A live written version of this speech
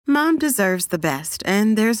Mom deserves the best,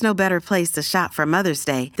 and there's no better place to shop for Mother's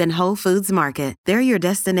Day than Whole Foods Market. They're your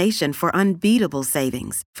destination for unbeatable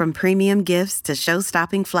savings, from premium gifts to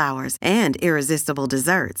show-stopping flowers and irresistible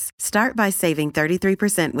desserts. Start by saving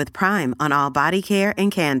 33% with Prime on all body care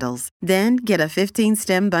and candles. Then get a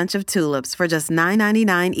 15-stem bunch of tulips for just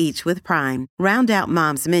 $9.99 each with Prime. Round out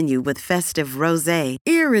Mom's menu with festive rosé,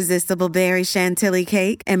 irresistible berry chantilly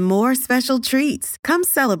cake, and more special treats. Come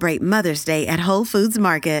celebrate Mother's Day at Whole Foods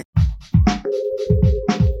Market.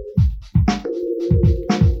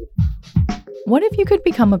 What if you could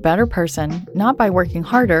become a better person, not by working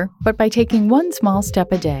harder, but by taking one small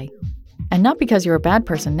step a day? And not because you're a bad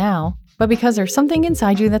person now, but because there's something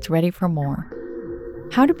inside you that's ready for more.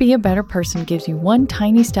 How to Be a Better Person gives you one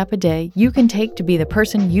tiny step a day you can take to be the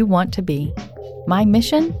person you want to be. My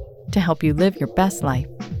mission? To help you live your best life.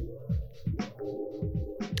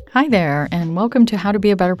 Hi there, and welcome to How to Be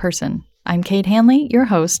a Better Person. I'm Kate Hanley, your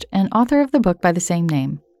host and author of the book by the same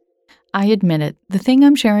name. I admit it, the thing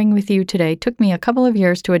I'm sharing with you today took me a couple of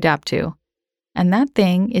years to adapt to. And that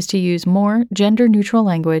thing is to use more gender-neutral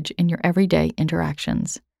language in your everyday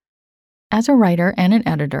interactions. As a writer and an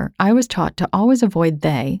editor, I was taught to always avoid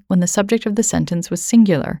they when the subject of the sentence was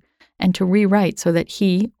singular, and to rewrite so that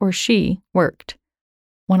he or she worked.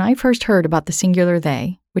 When I first heard about the singular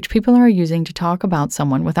they, which people are using to talk about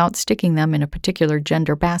someone without sticking them in a particular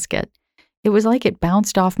gender basket, it was like it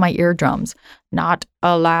bounced off my eardrums. Not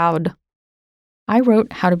allowed. I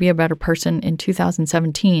wrote How to Be a Better Person in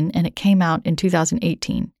 2017, and it came out in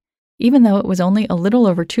 2018. Even though it was only a little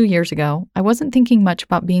over 2 years ago, I wasn't thinking much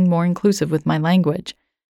about being more inclusive with my language.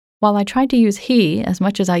 While I tried to use he as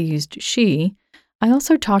much as I used she, I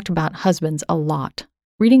also talked about husbands a lot.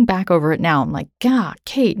 Reading back over it now, I'm like, God,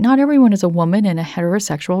 Kate, not everyone is a woman in a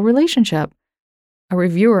heterosexual relationship. A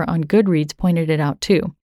reviewer on Goodreads pointed it out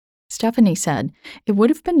too. Stephanie said, it would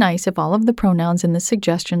have been nice if all of the pronouns in the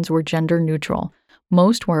suggestions were gender neutral.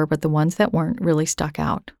 Most were, but the ones that weren't really stuck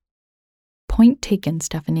out. Point taken,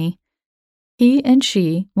 Stephanie. He and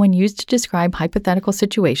she, when used to describe hypothetical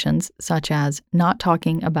situations, such as not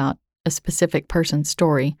talking about a specific person's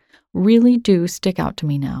story, really do stick out to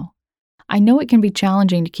me now. I know it can be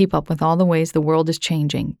challenging to keep up with all the ways the world is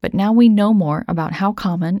changing, but now we know more about how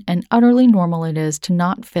common and utterly normal it is to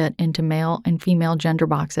not fit into male and female gender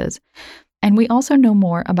boxes. And we also know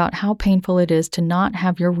more about how painful it is to not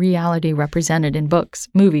have your reality represented in books,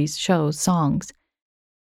 movies, shows, songs.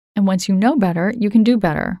 And once you know better, you can do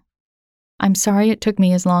better. I'm sorry it took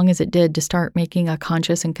me as long as it did to start making a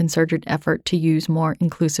conscious and concerted effort to use more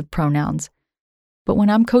inclusive pronouns. But when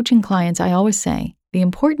I'm coaching clients, I always say, the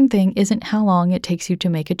important thing isn't how long it takes you to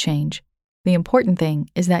make a change. The important thing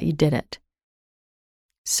is that you did it.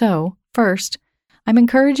 So, first, I'm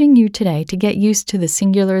encouraging you today to get used to the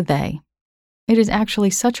singular they. It is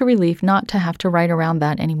actually such a relief not to have to write around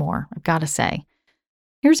that anymore, I've got to say.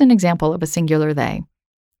 Here's an example of a singular they.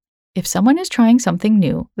 If someone is trying something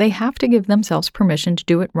new, they have to give themselves permission to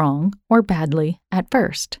do it wrong or badly at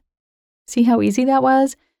first. See how easy that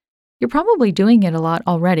was? You're probably doing it a lot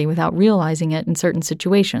already without realizing it in certain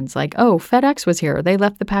situations, like, oh, FedEx was here, they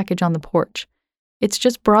left the package on the porch. It's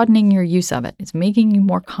just broadening your use of it. It's making you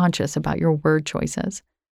more conscious about your word choices.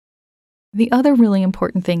 The other really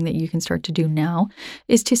important thing that you can start to do now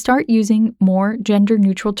is to start using more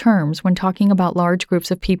gender-neutral terms when talking about large groups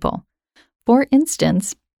of people. For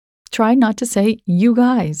instance, try not to say you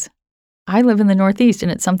guys. I live in the Northeast,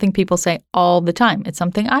 and it's something people say all the time. It's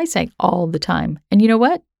something I say all the time. And you know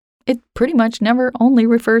what? It pretty much never only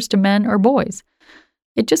refers to men or boys.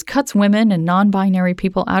 It just cuts women and non-binary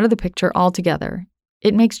people out of the picture altogether.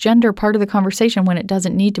 It makes gender part of the conversation when it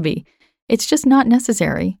doesn't need to be. It's just not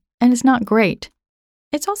necessary, and it's not great.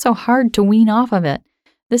 It's also hard to wean off of it.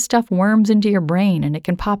 This stuff worms into your brain, and it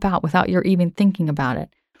can pop out without your even thinking about it.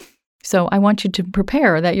 So I want you to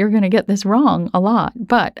prepare that you're going to get this wrong a lot,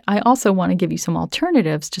 but I also want to give you some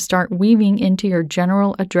alternatives to start weaving into your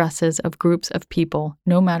general addresses of groups of people,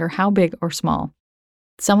 no matter how big or small.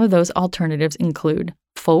 Some of those alternatives include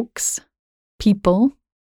folks, people,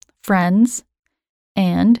 friends,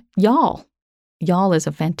 and y'all. Y'all is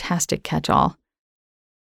a fantastic catch-all.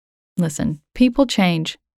 Listen, people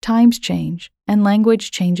change, times change, and language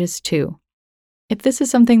changes too. If this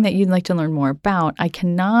is something that you'd like to learn more about, I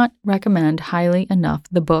cannot recommend highly enough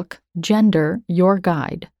the book Gender, Your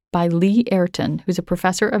Guide by Lee Ayrton, who's a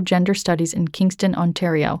professor of gender studies in Kingston,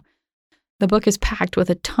 Ontario. The book is packed with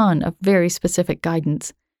a ton of very specific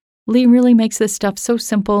guidance. Lee really makes this stuff so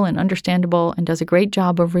simple and understandable and does a great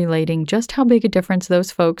job of relating just how big a difference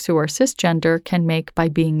those folks who are cisgender can make by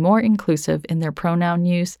being more inclusive in their pronoun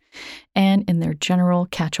use and in their general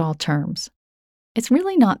catch-all terms. It's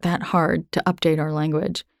really not that hard to update our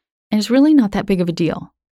language, and it's really not that big of a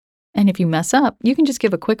deal. And if you mess up, you can just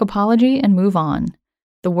give a quick apology and move on.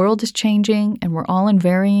 The world is changing, and we're all in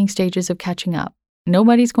varying stages of catching up.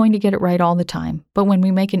 Nobody's going to get it right all the time, but when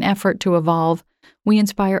we make an effort to evolve, we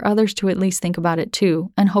inspire others to at least think about it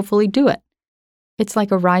too, and hopefully do it. It's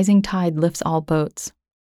like a rising tide lifts all boats.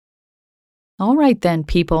 All right then,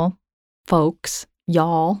 people, folks,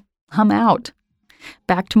 y'all, I'm out.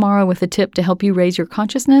 Back tomorrow with a tip to help you raise your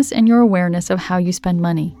consciousness and your awareness of how you spend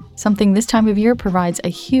money, something this time of year provides a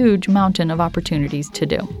huge mountain of opportunities to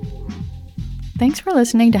do. Thanks for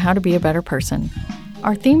listening to How to Be a Better Person.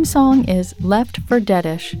 Our theme song is Left for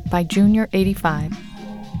Deadish by Junior85.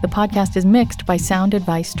 The podcast is mixed by Sound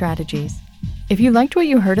Advice Strategies. If you liked what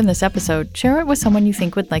you heard in this episode, share it with someone you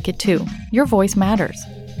think would like it too. Your voice matters.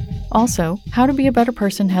 Also, How to Be a Better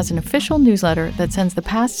Person has an official newsletter that sends the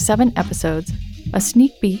past 7 episodes, a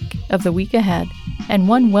sneak peek of the week ahead, and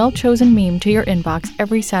one well-chosen meme to your inbox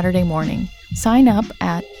every Saturday morning. Sign up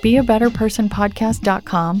at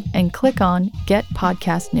beabetterpersonpodcast.com and click on Get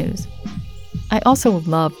Podcast News. I also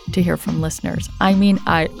love to hear from listeners. I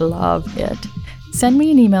love it. Send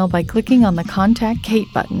me an email by clicking on the Contact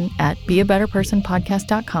Kate button at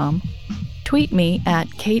beabetterpersonpodcast.com, tweet me at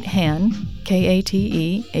KateHan,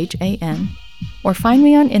 Katehan, or find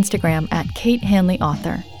me on Instagram at Kate Hanley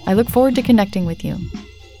Author. I look forward to connecting with you.